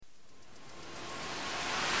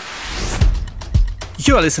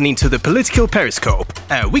You are listening to the Political Periscope,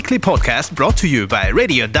 a weekly podcast brought to you by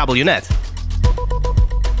Radio WNet.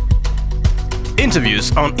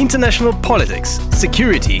 Interviews on international politics,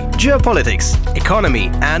 security, geopolitics, economy,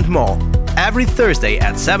 and more. Every Thursday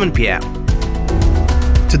at 7 p.m.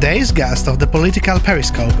 Today's guest of the Political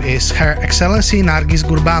Periscope is Her Excellency Nargis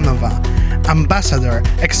Gurbanova, Ambassador,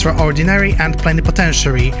 Extraordinary and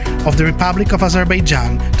Plenipotentiary of the Republic of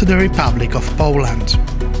Azerbaijan to the Republic of Poland.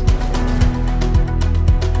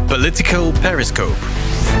 Political Periscope.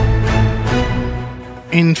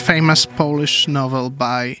 In famous Polish novel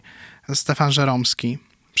by Stefan Żeromski,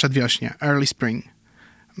 Przedwiośnie, Early Spring,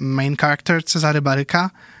 main character Cezary Baryka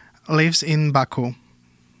lives in Baku.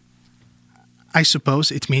 I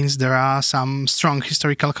suppose it means there are some strong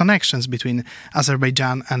historical connections between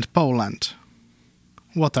Azerbaijan and Poland.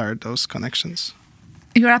 What are those connections?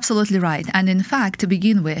 You're absolutely right. And in fact, to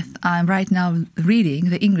begin with, I'm right now reading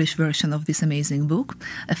the English version of this amazing book,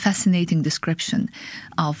 a fascinating description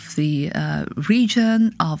of the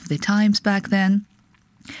region, of the times back then.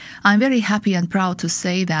 I'm very happy and proud to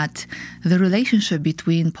say that the relationship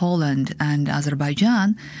between Poland and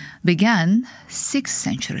Azerbaijan began 6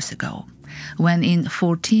 centuries ago, when in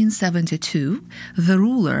 1472,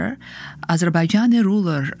 the Azerbaijani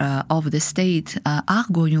ruler of the state,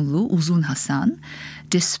 Ağkoyunlu Uzun Hasan,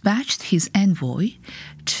 dispatched his envoy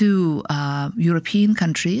to European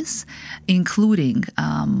countries, including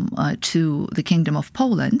to the Kingdom of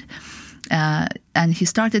Poland, and he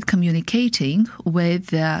started communicating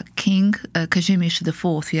with King Kazimierz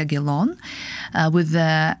IV Jagiellon with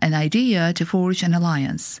an idea to forge an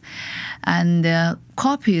alliance. And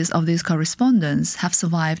copies of this correspondence have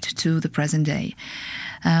survived to the present day.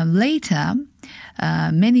 Later,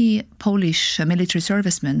 many Polish military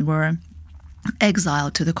servicemen were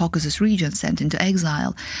exiled to the Caucasus region, sent into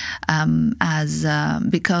exile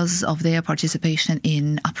because of their participation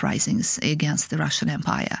in uprisings against the Russian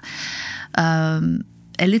Empire.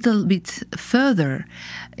 A little bit further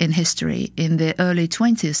in history, in the early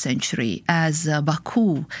 20th century, as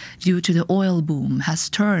Baku, due to the oil boom, has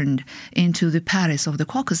turned into the Paris of the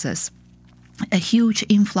Caucasus, a huge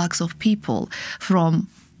influx of people from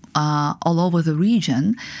all over the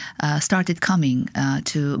region started coming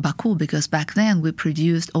to Baku, because back then we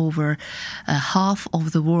produced over half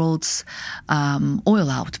of the world's oil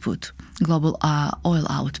output, global oil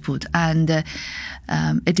output. And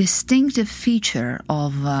a distinctive feature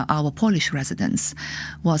of our Polish residents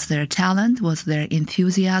was their talent, was their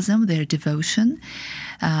enthusiasm, their devotion.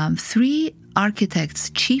 3 architects,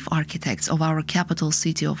 chief architects of our capital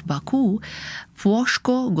city of Baku,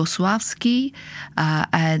 Płoszko, Gosławski,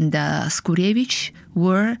 and Skurewicz,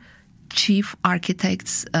 were chief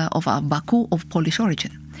architects of Baku of Polish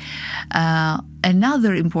origin.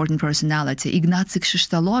 Another important personality, Ignacy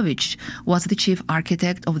Krzysztolowicz, was the chief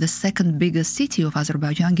architect of the second biggest city of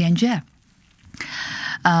Azerbaijan, Ganje.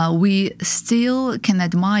 We still can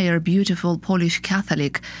admire beautiful Polish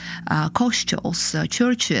Catholic kościols,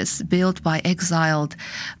 churches built by exiled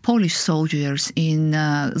Polish soldiers in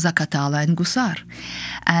Zakatala and Gusar.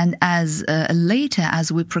 And as later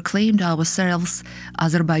as we proclaimed ourselves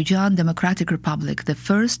Azerbaijan Democratic Republic, the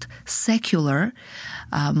first secular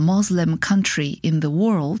Muslim country in the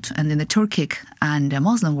world, and in the Turkic and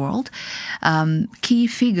Muslim world, key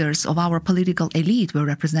figures of our political elite were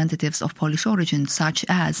representatives of Polish origin, such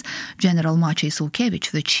as General Maciej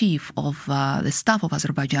Sulkiewicz, the chief of the staff of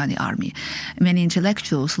Azerbaijani army. Many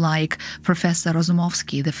intellectuals like Professor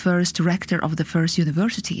Rozumovsky, the first rector of the first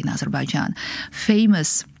university in Azerbaijan,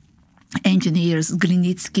 famous engineers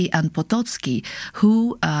Glinitsky and Potocki,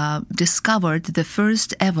 who discovered the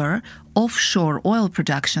first ever offshore oil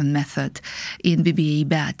production method in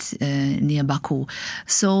Bibiaibat near Baku.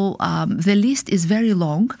 So the list is very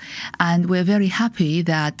long, and we're very happy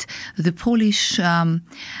that the Polish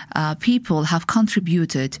people have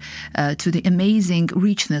contributed to the amazing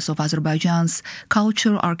richness of Azerbaijan's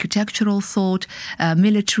culture, architectural thought,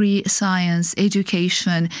 military science,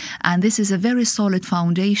 education, and this is a very solid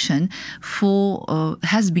foundation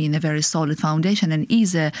has been a very solid foundation and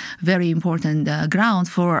is a very important ground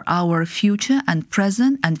for our future and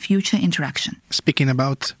present and future interaction. Speaking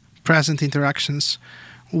about present interactions,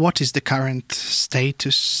 what is the current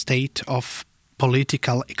state of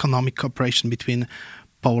political economic cooperation between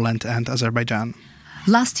Poland and Azerbaijan?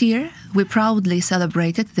 Last year, we proudly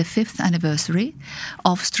celebrated the 5th anniversary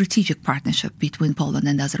of strategic partnership between Poland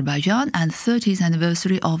and Azerbaijan and 30th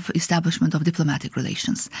anniversary of establishment of diplomatic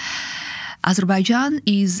relations. Azerbaijan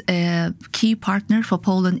is a key partner for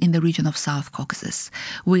Poland in the region of South Caucasus.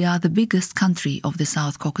 We are the biggest country of the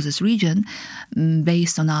South Caucasus region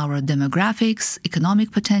based on our demographics,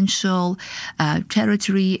 economic potential,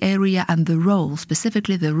 territory, area, and the role,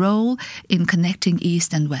 specifically the role in connecting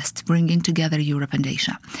East and West, bringing together Europe and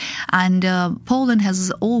Asia. And Poland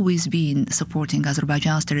has always been supporting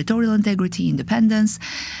Azerbaijan's territorial integrity, independence,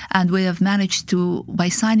 and we have managed to, by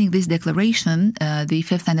signing this declaration, the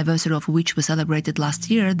 5th anniversary of which we celebrated last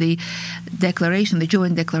year, the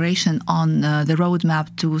joint declaration on the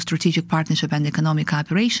roadmap to strategic partnership and economic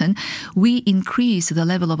cooperation, we increase the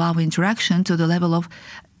level of our interaction to the level of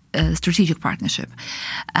strategic partnership.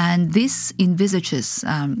 And this envisages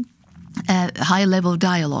a high-level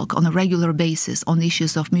dialogue on a regular basis on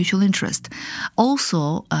issues of mutual interest.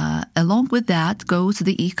 Also, along with that goes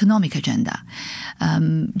the economic agenda.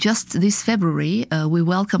 Just this February, we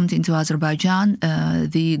welcomed into Azerbaijan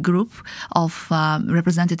the group of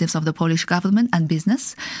representatives of the Polish government and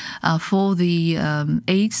business for the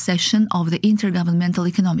 8th session of the Intergovernmental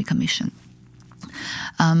Economic Commission.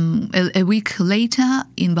 A week later,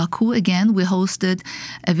 in Baku, again, we hosted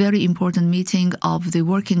a very important meeting of the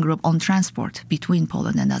working group on transport between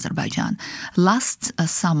Poland and Azerbaijan. Last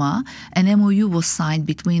summer, an MOU was signed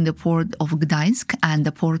between the port of Gdańsk and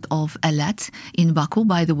the port of Elet in Baku.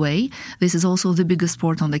 By the way, this is also the biggest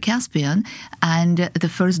port on the Caspian, and the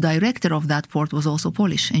first director of that port was also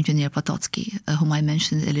Polish, Engineer Potocki, whom I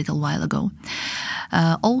mentioned a little while ago.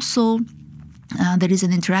 There is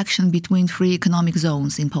an interaction between free economic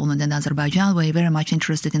zones in Poland and Azerbaijan. We're very much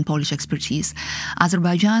interested in Polish expertise.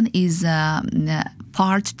 Azerbaijan is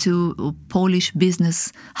part to Polish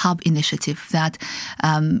Business Hub initiative that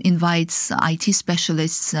invites IT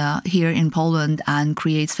specialists here in Poland and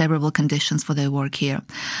creates favorable conditions for their work here.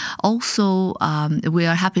 Also, we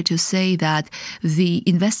are happy to say that the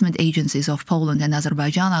investment agencies of Poland and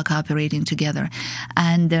Azerbaijan are cooperating together,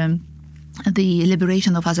 and the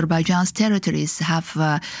liberation of Azerbaijan's territories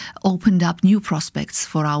have opened up new prospects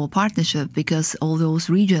for our partnership, because all those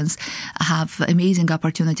regions have amazing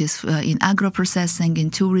opportunities in agro-processing, in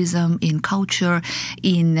tourism, in culture,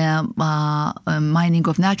 in mining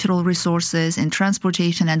of natural resources, in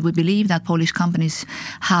transportation, and we believe that Polish companies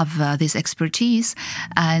have this expertise.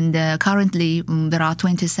 And currently there are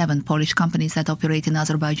 27 Polish companies that operate in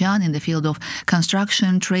Azerbaijan in the field of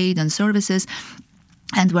construction, trade and services.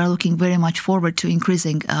 And we're looking very much forward to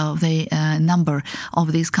increasing the number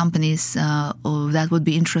of these companies that would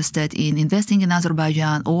be interested in investing in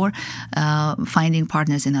Azerbaijan or finding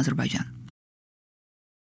partners in Azerbaijan.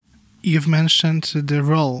 You've mentioned the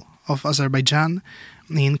role of Azerbaijan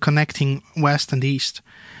in connecting West and East.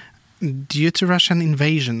 Due to Russian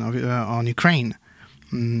invasion on Ukraine,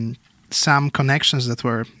 some connections that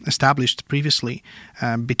were established previously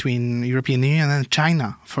between European Union and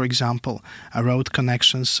China, for example, road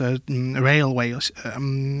connections, railways,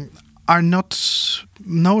 are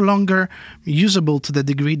no longer usable to the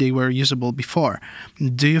degree they were usable before.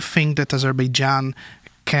 Do you think that Azerbaijan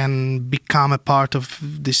can become a part of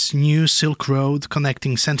this new Silk Road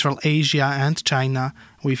connecting Central Asia and China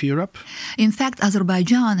with Europe? In fact,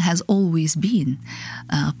 Azerbaijan has always been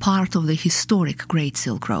part of the historic Great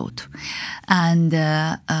Silk Road. And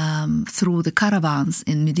through the caravans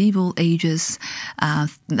in medieval ages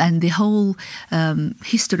and the whole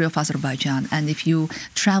history of Azerbaijan, and if you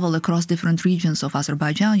travel across different regions of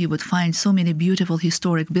Azerbaijan, you would find so many beautiful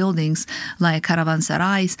historic buildings like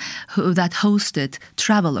caravanserais that hosted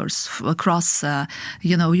travelers across,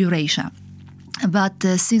 Eurasia. But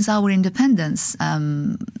since our independence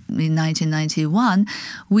in 1991,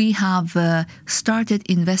 we have started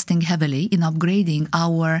investing heavily in upgrading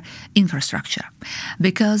our infrastructure,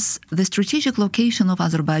 because the strategic location of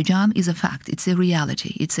Azerbaijan is a fact. It's a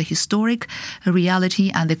reality. It's a historic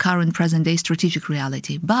reality and the current present-day strategic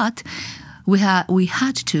reality. But we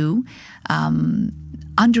had to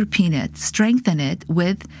underpin it, strengthen it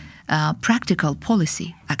with practical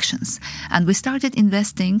policy actions. And we started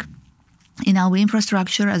investing in our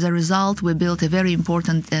infrastructure. As a result, we built a very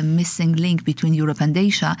important missing link between Europe and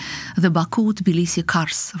Asia, the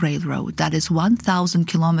Baku-Tbilisi-Kars railroad. That is 1,000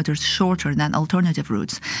 kilometers shorter than alternative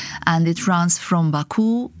routes. And it runs from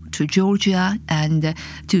Baku to Georgia and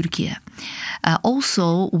Turkey.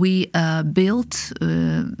 Also, we built,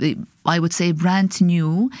 I would say, brand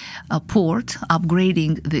new port,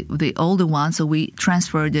 upgrading the older one. So we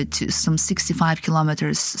transferred it to some 65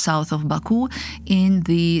 kilometers south of Baku in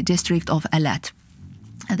the district of Elet.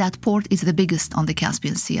 That port is the biggest on the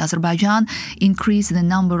Caspian Sea. Azerbaijan increased the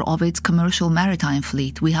number of its commercial maritime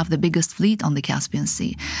fleet. We have the biggest fleet on the Caspian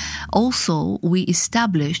Sea. Also, we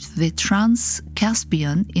established the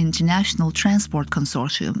Trans-Caspian International Transport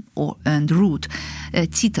Consortium and route,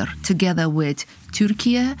 TITR, together with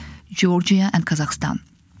Turkey, Georgia, and Kazakhstan.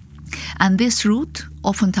 And this route,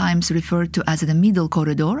 oftentimes referred to as the Middle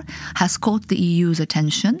Corridor, has caught the EU's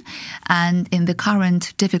attention. And in the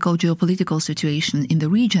current difficult geopolitical situation in the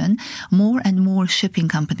region, more and more shipping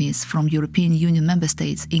companies from European Union member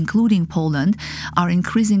states, including Poland, are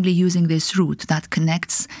increasingly using this route that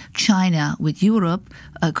connects China with Europe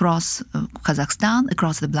across Kazakhstan,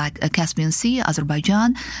 across the Caspian Sea,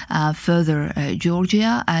 Azerbaijan, further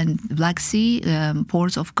Georgia and Black Sea,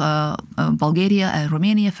 ports of Bulgaria and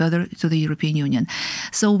Romania, further to the European Union.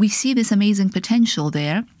 So we see this amazing potential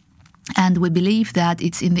there. And we believe that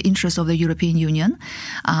it's in the interest of the European Union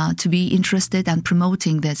to be interested and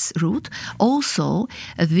promoting this route. Also,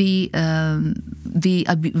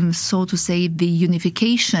 so to say, the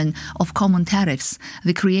unification of common tariffs,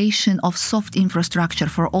 the creation of soft infrastructure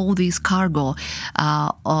for all these cargo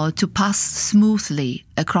to pass smoothly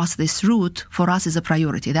across this route for us is a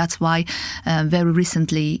priority. That's why very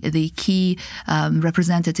recently the key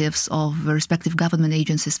representatives of respective government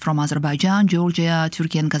agencies from Azerbaijan, Georgia,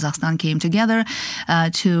 Turkey, and Kazakhstan came together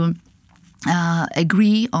to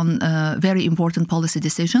agree on very important policy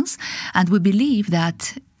decisions. And we believe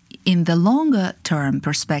that in the longer term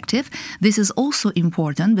perspective, this is also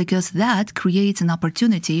important because that creates an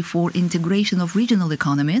opportunity for integration of regional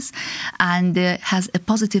economies and has a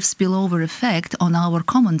positive spillover effect on our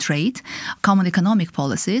common trade, common economic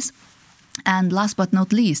policies. And last but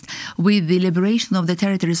not least, with the liberation of the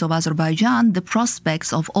territories of Azerbaijan, the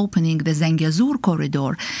prospects of opening the Zengezur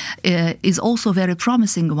corridor is also a very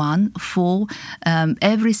promising one for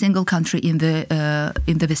every single country in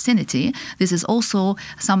the vicinity. This is also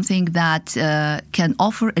something that can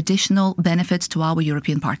offer additional benefits to our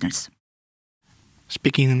European partners.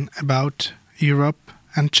 Speaking about Europe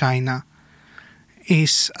and China,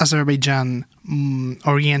 is Azerbaijan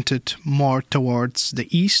oriented more towards the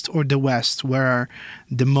east or the west? Where are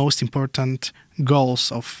the most important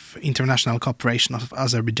goals of international cooperation of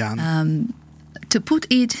Azerbaijan? To put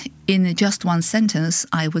it in just one sentence,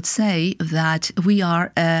 I would say that we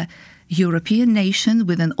are a European nation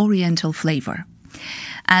with an oriental flavor.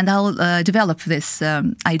 And I'll develop this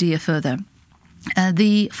idea further.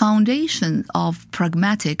 The foundation of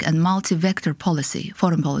pragmatic and multi-vector policy,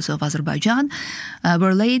 foreign policy of Azerbaijan,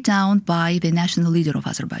 were laid down by the national leader of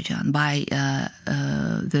Azerbaijan, by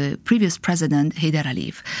the previous president, Heydar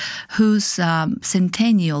Aliyev, whose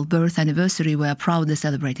centennial birth anniversary we are proudly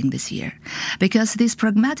celebrating this year. Because this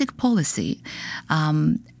pragmatic policy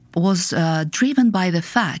was driven by the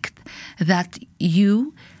fact that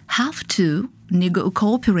you have to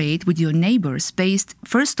cooperate with your neighbors based,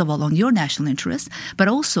 first of all, on your national interests, but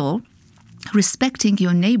also respecting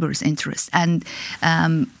your neighbors' interests and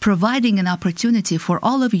providing an opportunity for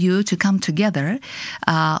all of you to come together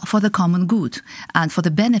for the common good and for the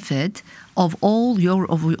benefit of all your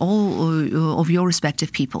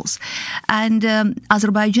respective peoples. And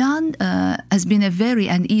Azerbaijan has been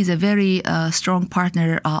is a very strong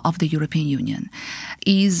partner of the European Union,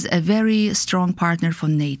 is a very strong partner for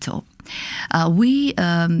NATO. We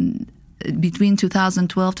between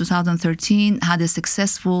 2012-2013 had a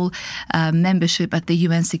successful membership at the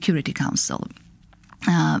UN Security Council.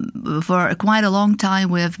 For quite a long time,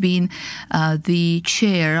 we have been the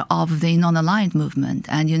chair of the non-aligned movement.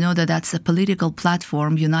 And you know that that's a political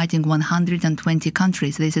platform uniting 120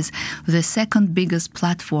 countries. This is the second biggest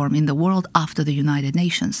platform in the world after the United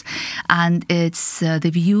Nations. And it's the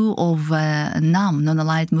view of NAM,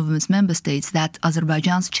 non-aligned movements member states, that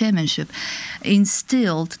Azerbaijan's chairmanship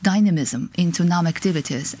instilled dynamism into NAM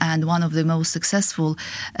activities. And one of the most successful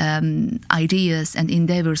ideas and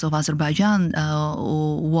endeavors of Azerbaijan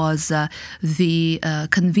was the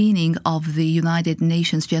convening of the United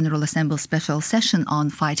Nations General Assembly special session on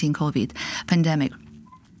fighting COVID pandemic.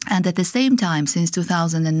 And at the same time, since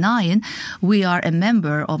 2009, we are a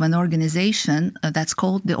member of an organization that's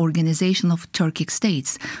called the Organization of Turkic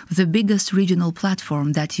States, the biggest regional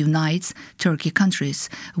platform that unites Turkic countries,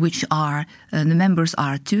 which are, the members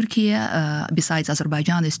are Turkey, besides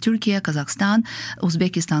Azerbaijan is Turkey, Kazakhstan,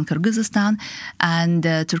 Uzbekistan, Kyrgyzstan, and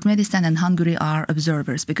Turkmenistan and Hungary are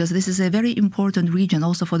observers, because this is a very important region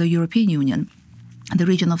also for the European Union. the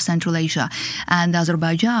region of Central Asia. And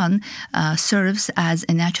Azerbaijan serves as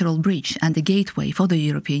a natural bridge and a gateway for the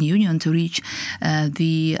European Union to reach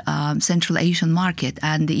the Central Asian market.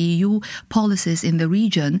 And the EU policies in the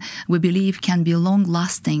region, we believe, can be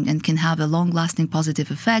long-lasting and can have a long-lasting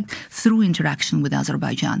positive effect through interaction with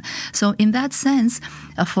Azerbaijan. So in that sense,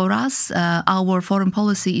 for us, our foreign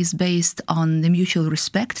policy is based on the mutual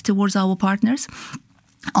respect towards our partners,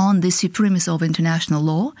 on the supremacy of international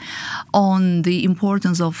law, on the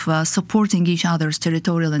importance of supporting each other's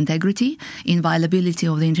territorial integrity, inviolability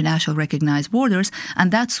of the international recognized borders,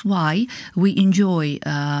 and that's why we enjoy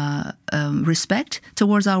respect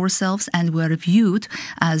towards ourselves, and we're viewed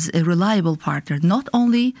as a reliable partner, not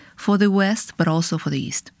only for the West, but also for the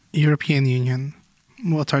East. European Union.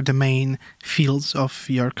 What are the main fields of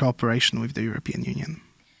your cooperation with the European Union?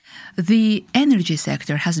 The energy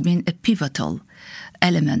sector has been a pivotal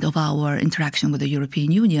element of our interaction with the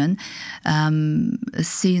European Union.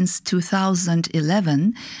 Since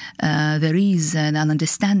 2011, there is an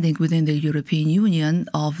understanding within the European Union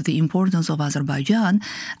of the importance of Azerbaijan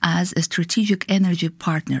as a strategic energy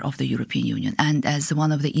partner of the European Union and as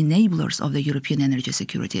one of the enablers of the European energy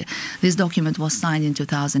security. This document was signed in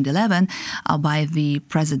 2011 by the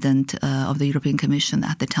President of the European Commission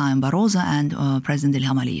at the time, Barroso, and President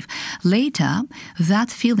Ilham Aliyev. Later, that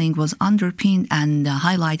feeling was underpinned and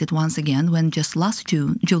highlighted once again when just last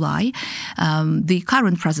July, the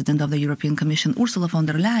current President of the European Commission, Ursula von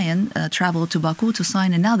der Leyen, traveled to Baku to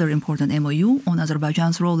sign another important MOU on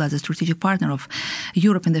Azerbaijan's role as a strategic partner of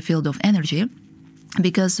Europe in the field of energy.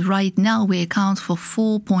 Because right now we account for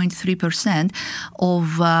 4.3%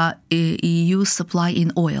 of EU supply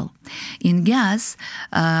in oil. In gas,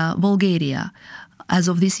 Bulgaria, as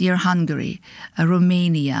of this year, Hungary,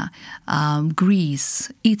 Romania, Greece,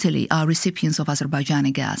 Italy are recipients of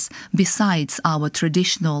Azerbaijani gas, besides our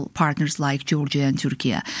traditional partners like Georgia and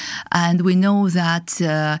Turkey. And we know that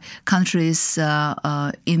countries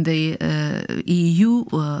in the EU,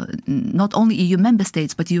 not only EU member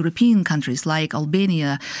states, but European countries like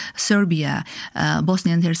Albania, Serbia,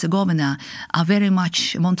 Bosnia and Herzegovina,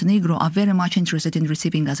 Montenegro are very much interested in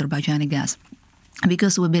receiving Azerbaijani gas.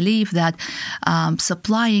 Because we believe that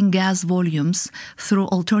supplying gas volumes through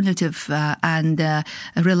alternative and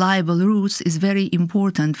reliable routes is very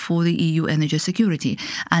important for the EU energy security.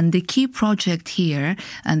 And the key project here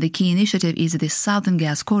and the key initiative is the Southern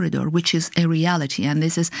Gas Corridor, which is a reality. And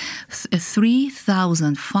this is a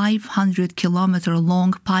 3,500 kilometer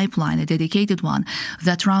long pipeline, a dedicated one,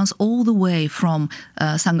 that runs all the way from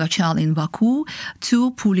Sangachal in Baku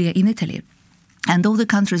to Puglia in Italy. And all the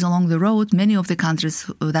countries along the road, many of the countries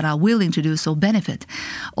that are willing to do so benefit.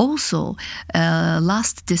 Also,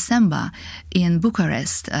 last December in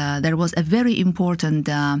Bucharest, there was a very important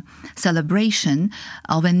celebration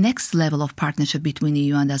of a next level of partnership between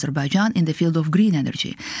EU and Azerbaijan in the field of green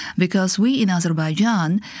energy. Because we in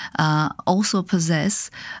Azerbaijan also possess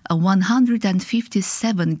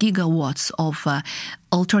 157 gigawatts of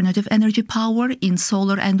alternative energy power in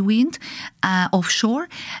solar and wind, offshore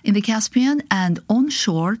in the Caspian, and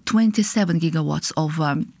onshore 27 gigawatts of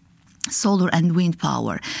solar and wind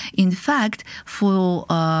power. In fact, for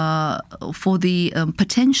the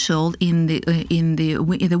potential in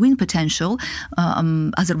the wind potential,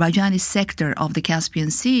 Azerbaijani sector of the Caspian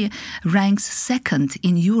Sea ranks second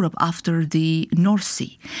in Europe after the North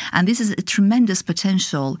Sea, and this is a tremendous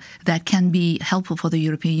potential that can be helpful for the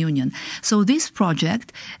European Union. So this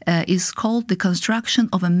project is called the construction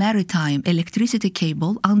of a maritime electricity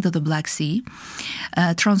cable under the Black Sea,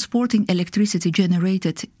 transporting electricity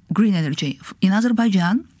generated green energy in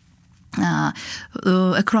Azerbaijan,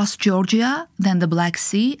 across Georgia, then the Black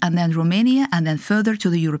Sea, and then Romania, and then further to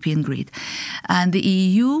the European grid. And the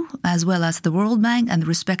EU, as well as the World Bank and the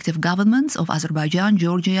respective governments of Azerbaijan,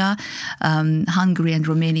 Georgia, Hungary, and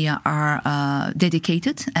Romania are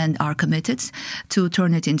dedicated and are committed to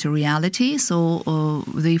turn it into reality. So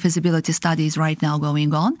the feasibility study is right now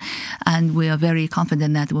going on, and we are very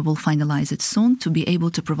confident that we will finalize it soon to be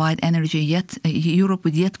able to provide energy Europe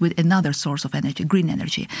with another source of energy, green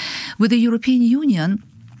energy. With the European Union,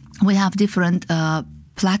 we have different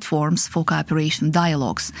platforms for cooperation,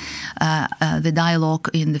 dialogues. The dialogue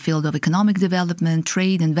in the field of economic development,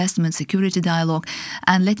 trade, investment, security dialogue.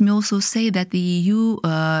 And let me also say that the EU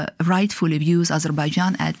rightfully views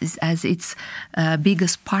Azerbaijan as its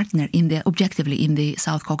biggest partner objectively in the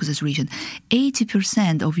South Caucasus region.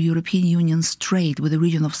 80% of European Union's trade with the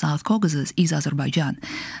region of South Caucasus is Azerbaijan.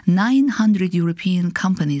 900 European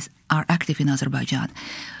companies are active in Azerbaijan.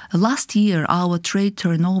 Last year, our trade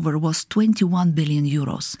turnover was 21 billion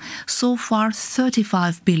euros. So far,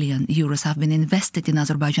 35 billion euros have been invested in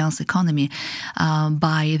Azerbaijan's economy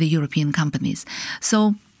by the European companies.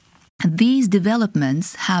 So these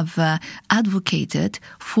developments have advocated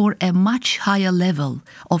for a much higher level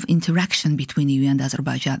of interaction between EU and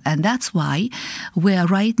Azerbaijan. And that's why we are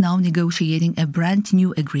right now negotiating a brand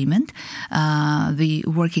new agreement. The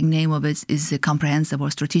working name of it is a Comprehensive or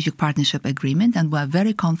Strategic Partnership Agreement. And we're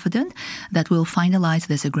very confident that we'll finalize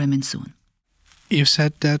this agreement soon. You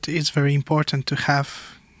said that it's very important to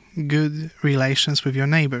have good relations with your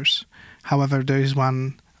neighbors. However, there is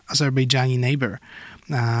one Azerbaijani neighbor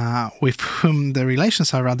with whom the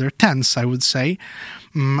relations are rather tense, I would say.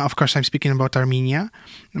 Of course, I'm speaking about Armenia.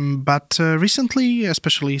 But recently,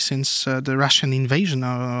 especially since the Russian invasion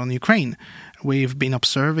on Ukraine, we've been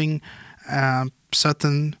observing a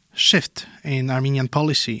certain shift in Armenian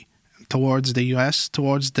policy towards the US,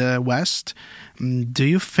 towards the West. Do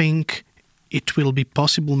you think it will be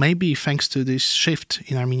possible, maybe thanks to this shift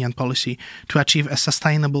in Armenian policy, to achieve a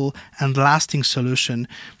sustainable and lasting solution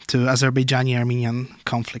to Azerbaijani-Armenian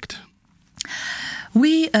conflict?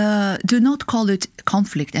 We do not call it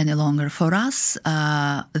conflict any longer. For us,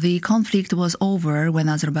 the conflict was over when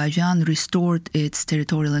Azerbaijan restored its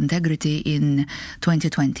territorial integrity in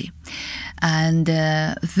 2020. And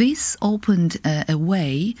this opened a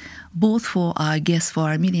way both for, I guess, for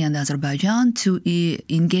Armenia and Azerbaijan to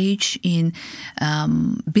engage in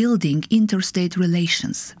building interstate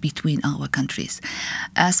relations between our countries.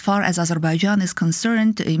 As far as Azerbaijan is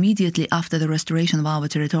concerned, immediately after the restoration of our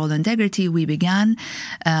territorial integrity, we began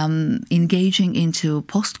engaging into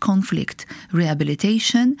post-conflict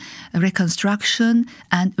rehabilitation, reconstruction,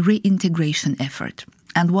 and reintegration effort.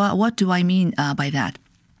 And what do I mean by that?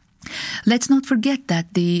 Let's not forget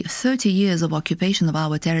that the 30 years of occupation of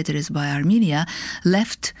our territories by Armenia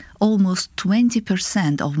left almost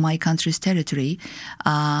 20% of my country's territory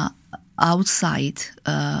outside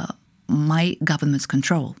my government's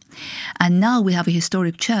control. And now we have a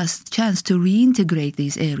historic chance to reintegrate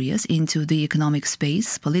these areas into the economic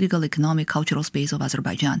space, political, economic, cultural space of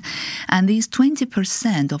Azerbaijan. And these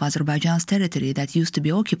 20% of Azerbaijan's territory that used to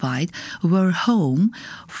be occupied were home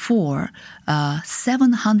for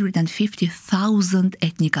 750,000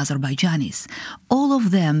 ethnic Azerbaijanis. All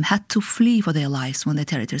of them had to flee for their lives when the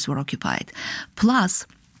territories were occupied. Plus,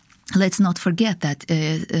 let's not forget that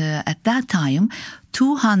at that time,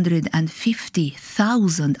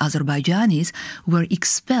 250,000 Azerbaijanis were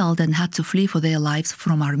expelled and had to flee for their lives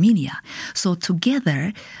from Armenia. So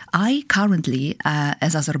together, I currently,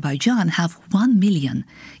 as Azerbaijan, have 1 million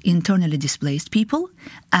internally displaced people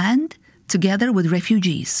and together with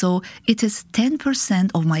refugees. So it is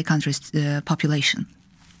 10% of my country's population.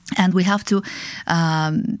 And we have to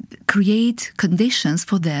create conditions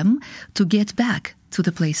for them to get back to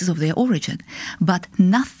the places of their origin. But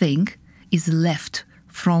nothing is left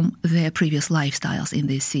from their previous lifestyles in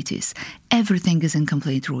these cities. Everything is in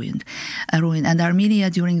complete ruin. And Armenia,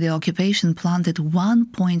 during the occupation, planted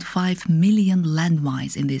 1.5 million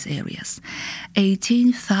landmines in these areas.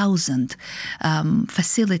 18,000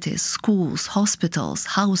 facilities, schools, hospitals,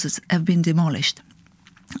 houses have been demolished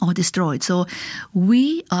or destroyed. So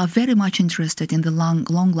we are very much interested in the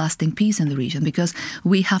long-lasting peace in the region because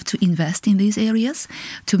we have to invest in these areas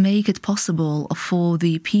to make it possible for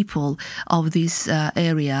the people of this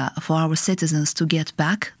area, for our citizens to get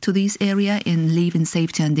back to this area and live in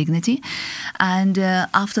safety and dignity. And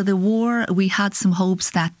after the war, we had some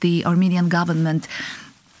hopes that the Armenian government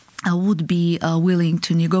would be willing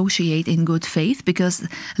to negotiate in good faith because,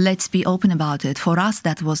 let's be open about it, for us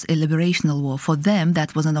that was a liberational war. For them,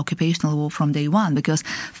 that was an occupational war from day one because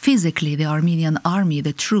physically the Armenian army,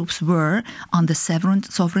 the troops were on the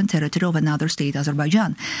sovereign territory of another state,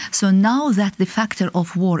 Azerbaijan. So now that the factor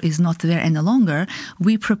of war is not there any longer,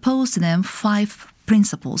 we proposed to them 5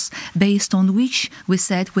 principles based on which we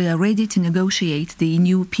said we are ready to negotiate the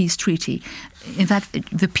new peace treaty. In fact,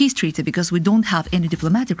 the peace treaty, because we don't have any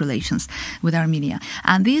diplomatic relations with Armenia.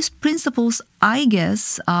 And these principles, I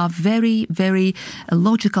guess, are very, very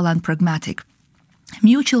logical and pragmatic.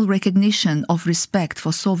 Mutual recognition of respect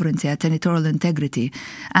for sovereignty and territorial integrity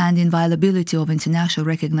and inviolability of international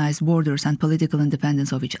recognized borders and political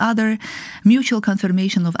independence of each other, mutual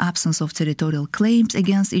confirmation of absence of territorial claims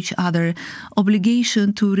against each other,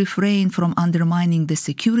 obligation to refrain from undermining the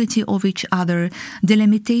security of each other,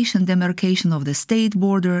 delimitation, demarcation of the state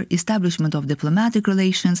border, establishment of diplomatic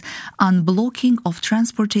relations, unblocking of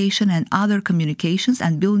transportation and other communications,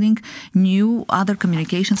 and building new other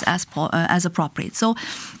communications as appropriate. So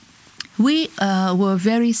We were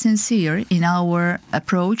very sincere in our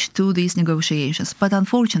approach to these negotiations. But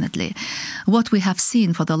unfortunately, what we have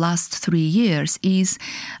seen for the last 3 years is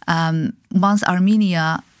once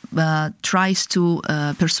Armenia tries to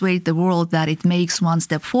persuade the world that it makes one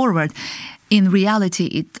step forward, in reality,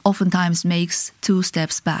 it oftentimes makes 2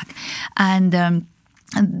 steps back. And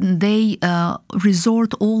they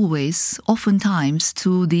resort oftentimes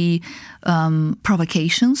to the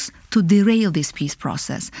provocations to derail this peace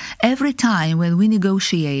process. Every time when we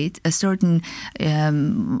negotiate a certain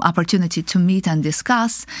opportunity to meet and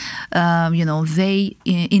discuss, they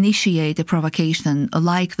initiate a provocation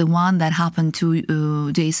like the one that happened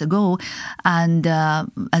 2 days ago, and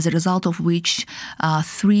as a result of which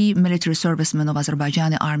 3 military servicemen of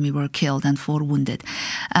Azerbaijani army were killed and 4 wounded.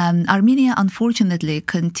 Armenia, unfortunately,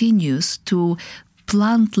 continues to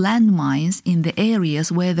plant landmines in the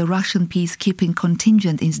areas where the Russian peacekeeping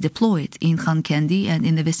contingent is deployed in Khankendi and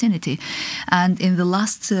in the vicinity. And in the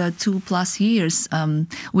last 2+ years,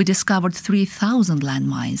 we discovered 3,000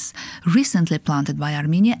 landmines recently planted by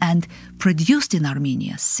Armenia and produced in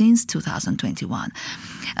Armenia since 2021.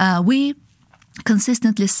 We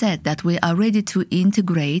consistently said that we are ready to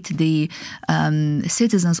integrate the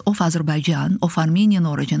citizens of Azerbaijan, of Armenian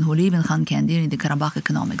origin, who live in Khankendi in the Karabakh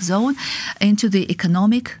Economic Zone, into the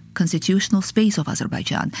economic constitutional space of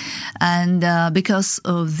Azerbaijan. And because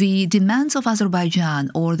of the demands of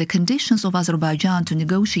Azerbaijan or the conditions of Azerbaijan to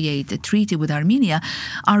negotiate a treaty with Armenia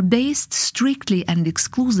are based strictly and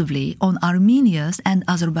exclusively on Armenia's and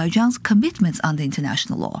Azerbaijan's commitments under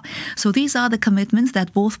international law. So these are the commitments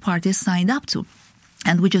that both parties signed up to.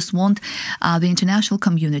 And we just want the international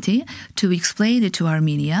community to explain it to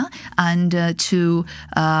Armenia and to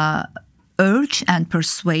urge and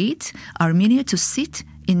persuade Armenia to sit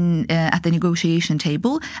at the negotiation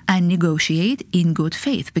table and negotiate in good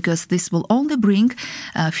faith, because this will only bring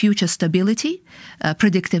future stability,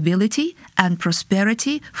 predictability, and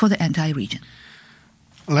prosperity for the entire region.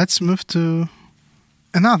 Let's move to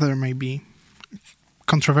another maybe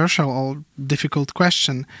controversial or difficult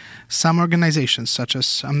question. Some organizations, such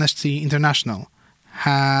as Amnesty International,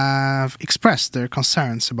 have expressed their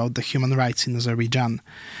concerns about the human rights in Azerbaijan,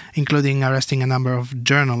 including arresting a number of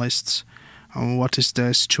journalists. What is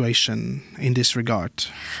the situation in this regard?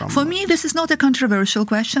 For me, this is not a controversial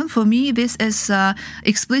question. For me, this is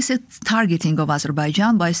explicit targeting of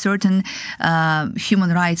Azerbaijan by certain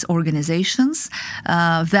human rights organizations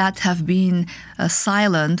that have been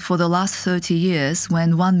silent for the last 30 years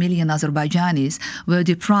when 1 million Azerbaijanis were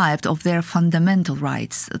deprived of their fundamental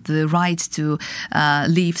rights, the right to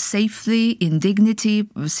live safely, in dignity,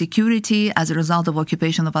 security as a result of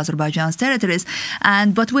occupation of Azerbaijan's territories.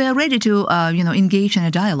 But we are ready to engage in a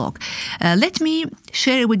dialogue. Let me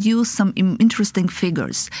share with you some interesting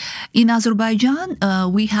figures. In Azerbaijan,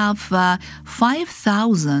 we have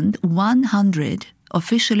 5,100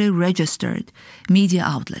 officially registered media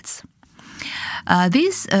outlets.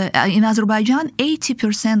 In Azerbaijan,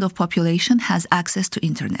 80% of population has access to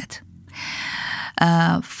internet.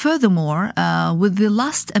 Furthermore, with the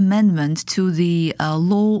last amendment to the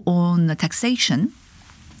law on taxation,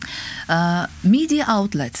 media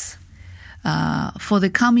outlets for the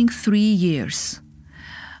coming 3 years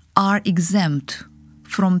are exempt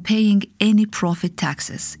from paying any profit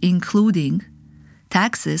taxes, including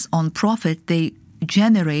taxes on profit they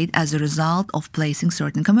generate as a result of placing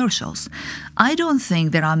certain commercials. I don't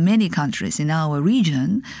think there are many countries in our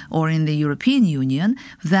region or in the European Union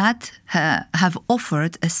that have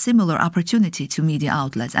offered a similar opportunity to media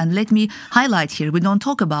outlets. And let me highlight here, we don't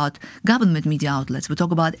talk about government media outlets, we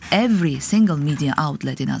talk about every single media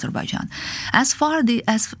outlet in Azerbaijan. As far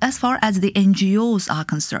as the NGOs are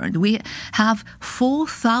concerned, we have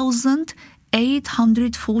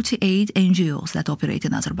 4,848 NGOs that operate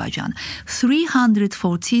in Azerbaijan.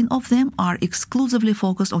 314 of them are exclusively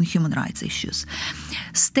focused on human rights issues.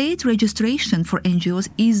 State registration for NGOs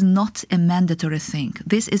is not a mandatory thing.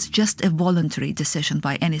 This is just a voluntary decision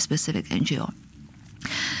by any specific NGO.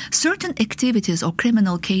 Certain activities or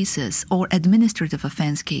criminal cases or administrative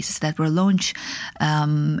offense cases that were launched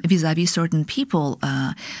vis-a-vis certain people,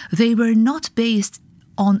 they were not based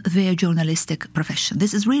on their journalistic profession.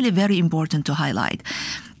 This is really very important to highlight.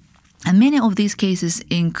 And many of these cases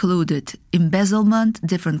included embezzlement,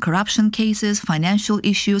 different corruption cases, financial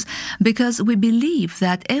issues, because we believe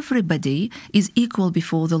that everybody is equal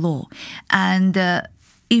before the law. And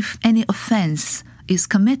if any offense is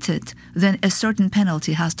committed, then a certain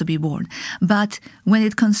penalty has to be borne. But when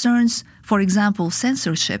it concerns, for example,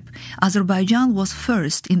 censorship, Azerbaijan was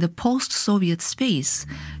first in the post-Soviet space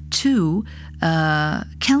to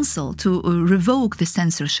cancel, to revoke the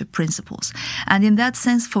censorship principles. And in that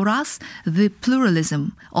sense, for us, the pluralism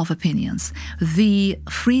of opinions, the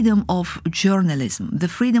freedom of journalism,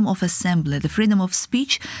 the freedom of assembly, the freedom of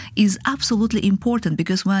speech is absolutely important,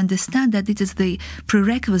 because we understand that it is the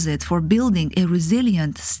prerequisite for building a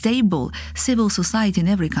resilient, stable civil society in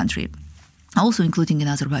every country, also including in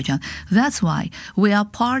Azerbaijan. That's why we are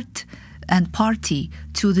part and party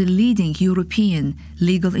to the leading European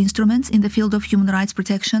legal instruments in the field of human rights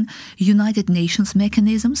protection, United Nations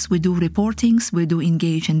mechanisms. We do reportings, we do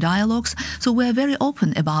engage in dialogues. So we are very open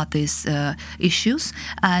about these issues,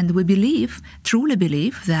 and we believe, truly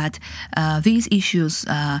believe, that these issues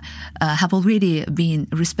have already been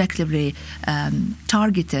respectively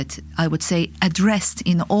targeted, I would say, addressed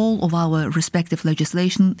in all of our respective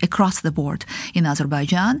legislation across the board in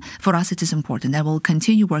Azerbaijan. For us, it is important, and we'll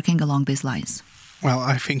continue working along these lines. Well,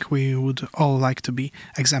 I think we would all like to be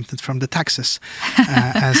exempted from the taxes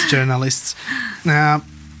as journalists.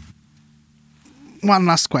 One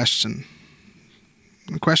last question.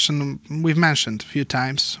 A question we've mentioned a few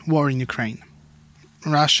times: war in Ukraine.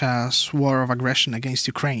 Russia's war of aggression against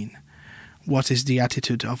Ukraine. What is the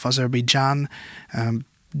attitude of Azerbaijan?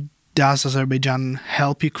 Does Azerbaijan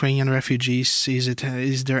help Ukrainian refugees?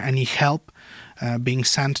 Is there any help being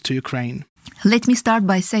sent to Ukraine? Let me start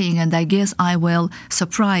by saying, and I guess I will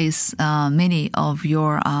surprise many of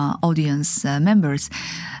your audience members,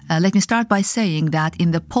 let me start by saying that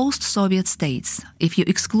in the post-Soviet states, if you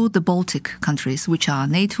exclude the Baltic countries, which are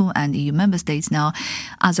NATO and EU member states now,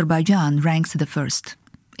 Azerbaijan ranks the first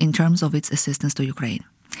in terms of its assistance to Ukraine.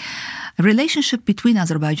 The relationship between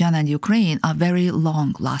Azerbaijan and Ukraine are very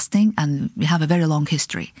long-lasting, and we have a very long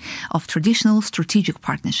history of traditional strategic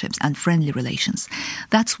partnerships and friendly relations.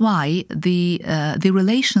 That's why the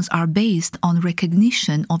relations are based on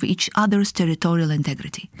recognition of each other's territorial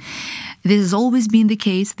integrity. This has always been the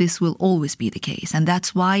case. This will always be the case. And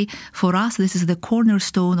that's why, for us, this is the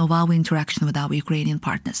cornerstone of our interaction with our Ukrainian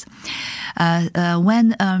partners. When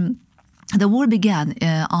the war began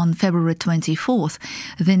on February 24th.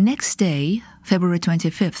 The next day, February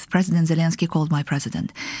 25th, President Zelensky called my president.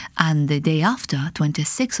 And the day after,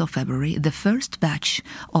 26th of February, the first batch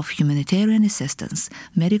of humanitarian assistance,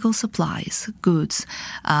 medical supplies, goods,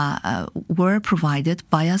 were provided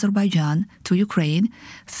by Azerbaijan to Ukraine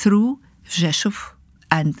through Rzeszów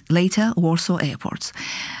and later Warsaw airports.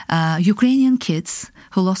 Ukrainian kids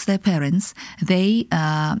who lost their parents, they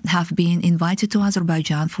have been invited to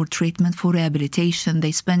Azerbaijan for treatment, for rehabilitation.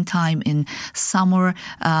 They spend time in summer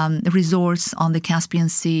resorts on the Caspian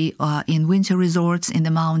Sea, in winter resorts in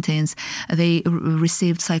the mountains. They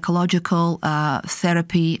received psychological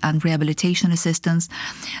therapy and rehabilitation assistance.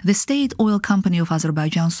 The state oil company of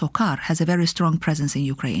Azerbaijan, SOCAR, has a very strong presence in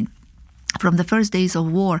Ukraine. From the first days of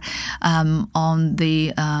war,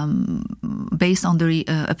 based on the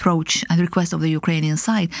approach and request of the Ukrainian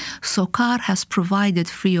side, SOCAR has provided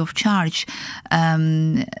free of charge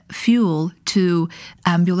fuel to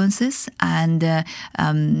ambulances and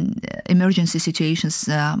emergency situation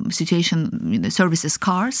services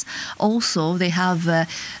cars. Also, they have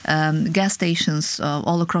gas stations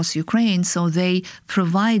all across Ukraine, so they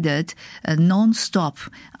provided non-stop,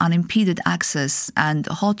 unimpeded access and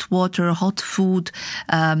hot water, hot food,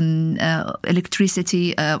 electricity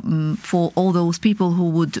for all those people who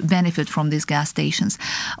would benefit from these gas stations.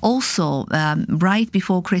 Also, right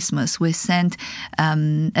before Christmas, we sent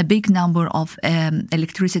a big number of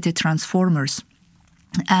electricity transformers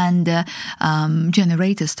and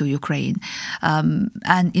generators to Ukraine.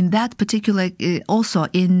 And in that particular, also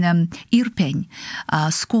in Irpin,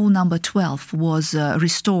 school number 12 was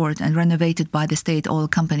restored and renovated by the state oil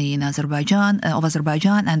company in Azerbaijan,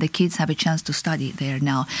 and the kids have a chance to study there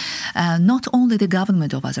now. Not only the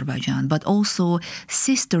government of Azerbaijan, but also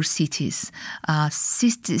sister cities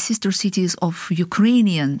of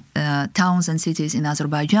Ukrainian towns and cities in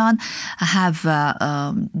Azerbaijan have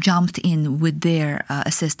jumped in with their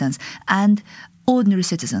assistance, and ordinary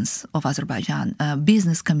citizens of Azerbaijan,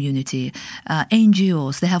 business community,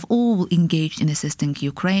 NGOs, they have all engaged in assisting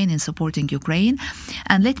Ukraine, in supporting Ukraine.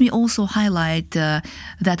 And let me also highlight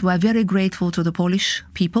that we're very grateful to the Polish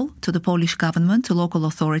people, to the Polish government, to local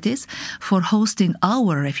authorities for hosting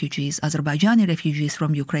our refugees, Azerbaijani refugees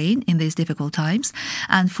from Ukraine in these difficult times,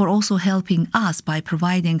 and for also helping us by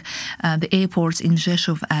providing the airports in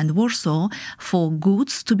Rzeszów and Warsaw for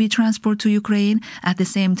goods to be transported to Ukraine. At the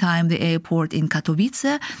same time, the airport in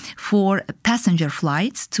Katowice for passenger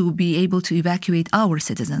flights to be able to evacuate our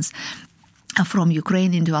citizens. from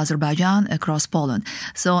Ukraine into Azerbaijan across Poland.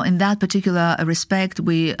 So in that particular respect,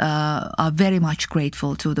 we are very much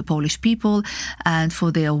grateful to the Polish people and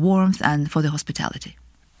for their warmth and for their hospitality.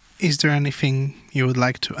 Is there anything you would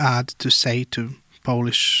like to add, to say to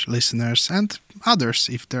Polish listeners and others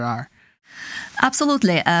if there are?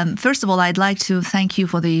 Absolutely. First of all, I'd like to thank you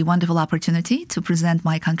for the wonderful opportunity to present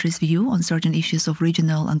my country's view on certain issues of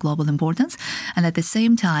regional and global importance. And at the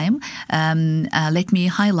same time, let me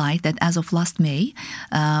highlight that as of last May,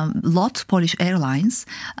 LOT Polish Airlines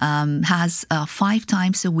has 5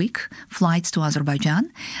 times a week flights to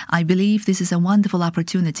Azerbaijan. I believe this is a wonderful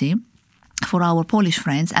opportunity for our Polish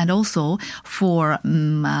friends and also for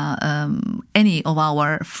any of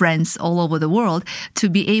our friends all over the world to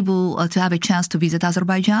be able to have a chance to visit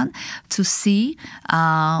Azerbaijan, to see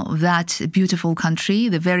that beautiful country,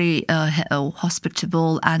 the very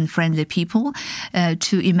hospitable and friendly people,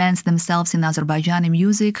 to immerse themselves in Azerbaijani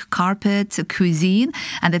music, carpet, cuisine,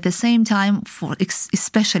 and at the same time,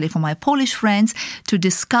 especially for my Polish friends, to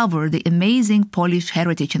discover the amazing Polish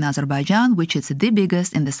heritage in Azerbaijan, which is the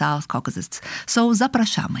biggest in the South Caucasus. So,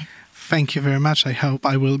 zapraszamy. Thank you very much. I hope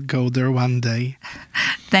I will go there one day.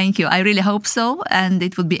 Thank you. I really hope so. And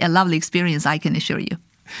it would be a lovely experience, I can assure you.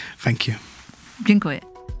 Thank you. Dziękuję.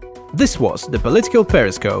 This was The Political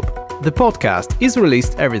Periscope. The podcast is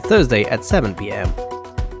released every Thursday at 7 p.m.